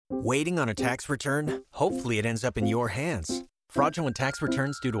Waiting on a tax return? Hopefully it ends up in your hands. Fraudulent tax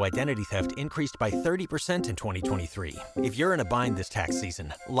returns due to identity theft increased by 30% in 2023. If you're in a bind this tax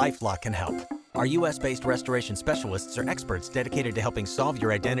season, LifeLock can help. Our U.S.-based restoration specialists are experts dedicated to helping solve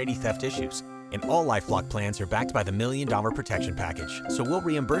your identity theft issues. And all LifeLock plans are backed by the $1 Million Protection Package. So we'll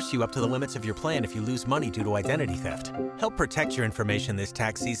reimburse you up to the limits of your plan if you lose money due to identity theft. Help protect your information this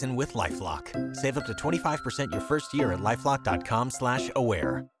tax season with LifeLock. Save up to 25% your first year at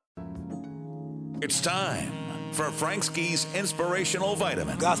LifeLock.com/aware. It's time for Frank Ski's Inspirational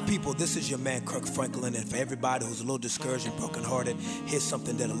Vitamin. God's people, this is your man, Kirk Franklin, and for everybody who's a little discouraged and brokenhearted, here's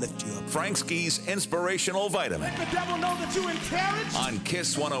something that'll lift you up. Frank Ski's Inspirational Vitamin. Let the devil know that you're encouraged. On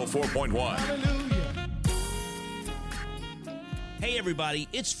KISS 104.1. Hallelujah. Hey everybody,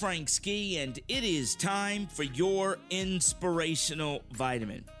 it's Frank Ski, and it is time for your Inspirational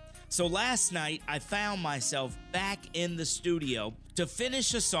Vitamin. So last night, I found myself back in the studio to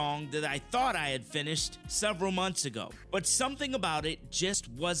finish a song that I thought I had finished several months ago. But something about it just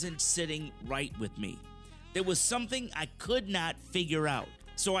wasn't sitting right with me. There was something I could not figure out.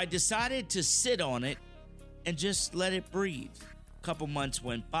 So I decided to sit on it and just let it breathe. A couple months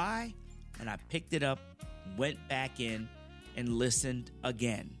went by, and I picked it up, went back in, and listened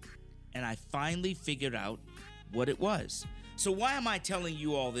again. And I finally figured out what it was. So why am I telling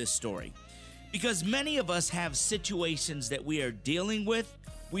you all this story? Because many of us have situations that we are dealing with.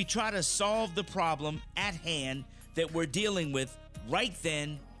 We try to solve the problem at hand that we're dealing with right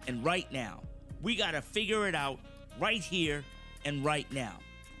then and right now. We got to figure it out right here and right now.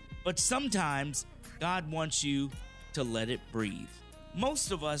 But sometimes God wants you to let it breathe.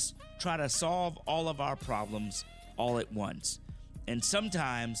 Most of us try to solve all of our problems all at once. And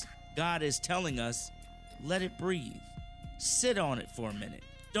sometimes God is telling us, let it breathe. Sit on it for a minute.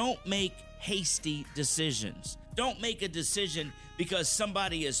 Don't make hasty decisions. Don't make a decision because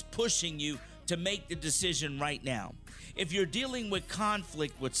somebody is pushing you to make the decision right now. If you're dealing with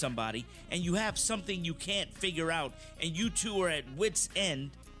conflict with somebody and you have something you can't figure out and you two are at wit's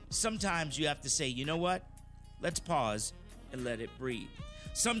end, sometimes you have to say, you know what? Let's pause and let it breathe.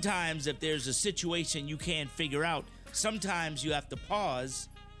 Sometimes if there's a situation you can't figure out, sometimes you have to pause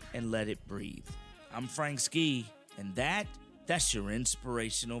and let it breathe. I'm Frank Ski. And that's your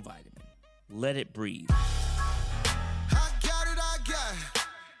Inspirational Vitamin. Let it breathe. I got it. Yeah.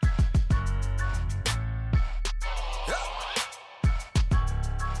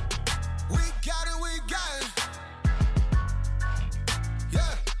 We got it.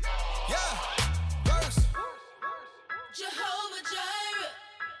 Yeah. Verse. Jehovah Jireh.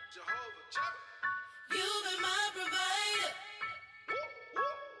 You've been my provider.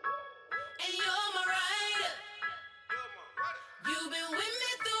 And you're my rider. You've been with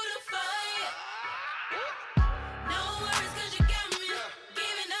me through the fire. No worries 'cause you got me.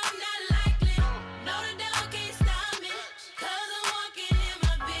 Giving up not likely. No, the devil can't stop me 'cause I'm walking in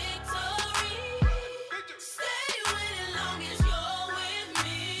my victory. Stay with it long as you're with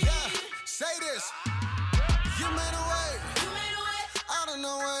me. Yeah, say this. You made a way. Out of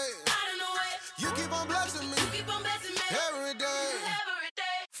no way. You keep on blessing me. Every day.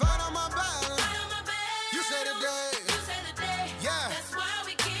 Fight on my battle. You say the day. Yeah. That's why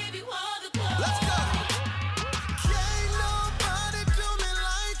we give you all the glory. Let's go. Can't nobody do me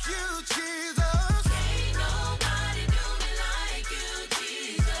like you, Jesus. Can't nobody do me like you,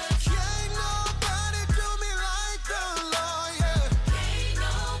 Jesus. Can't nobody do me like the Lord, yeah. Can't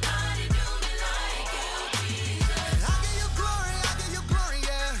nobody do me like you, Jesus. I give you glory, yeah. I give you glory,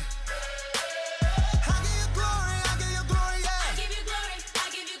 yeah. I give you glory, yeah. I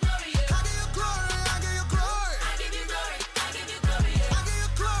give you glory, yeah. I give you glory, yeah. I give you glory, yeah. I give you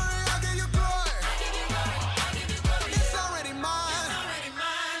glory, I give you glory. It's already mine.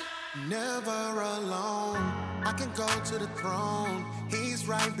 Never alone. I can go to the throne. He's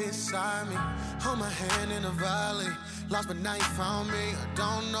right beside me. Hold my hand in the valley. Lost but now you found me. I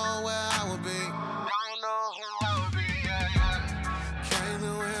don't know where I would be. Don't know who I would be. Yeah. Came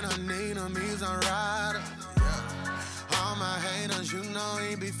through when I need him. He's a rider. Yeah. All my haters, you know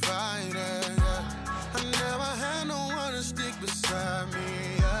he be fighting. Yeah. I never had no one to stick beside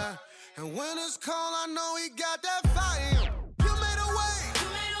me. Yeah. And when it's cold, I know he got that fire. You made a way.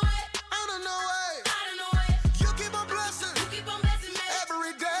 Out of no way. You keep on blessing.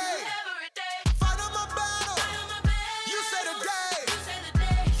 Every day. Fight on my battle. You say the day.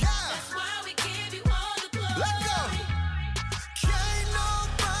 Yeah. That's why we give you all the glory. Let's go. Can't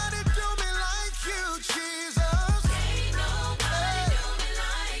nobody do me like you, Jesus. Can't nobody do me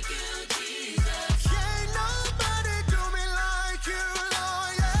like you, Jesus. Can't nobody do me like you,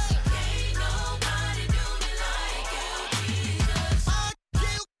 Lord, yeah. Can't nobody do me like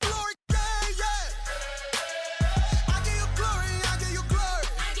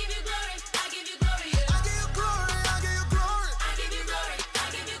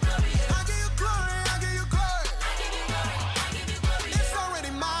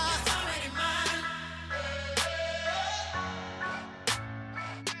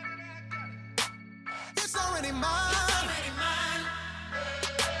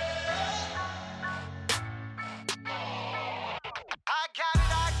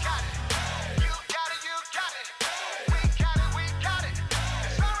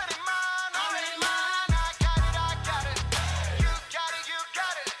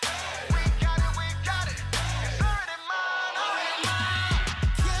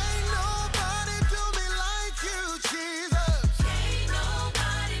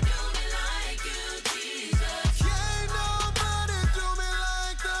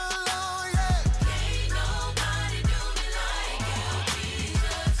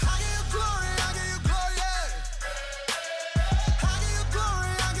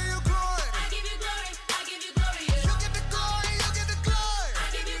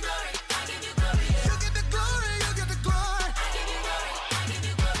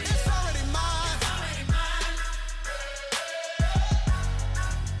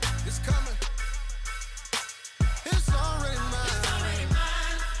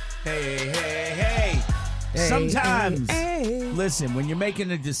Hey. Sometimes, listen, when you're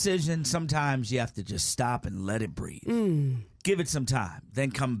making a decision, sometimes you have to just stop and let it breathe. Give it some time,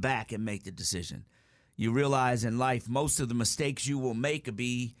 then come back and make the decision. You realize in life, most of the mistakes you will make will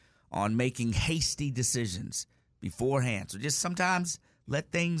be on making hasty decisions beforehand. So just sometimes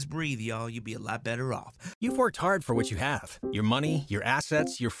let things breathe, y'all. You'll be a lot better off. You've worked hard for what you have. Your money, your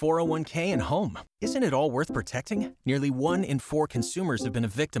assets, your 401k, and home. Isn't it all worth protecting? Nearly 1 in 4 consumers have been a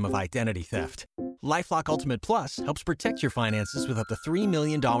victim of identity theft. LifeLock Ultimate Plus helps protect your finances with up to $3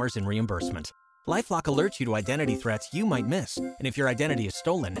 million in reimbursement. LifeLock alerts you to identity threats you might miss. And if your identity is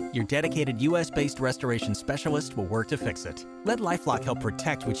stolen, your dedicated U.S.-based restoration specialist will work to fix it. Let LifeLock help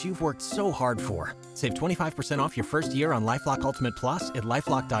protect what you've worked so hard for. Save 25% off your first year on LifeLock Ultimate Plus at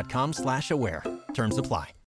LifeLock.com/aware. Terms apply.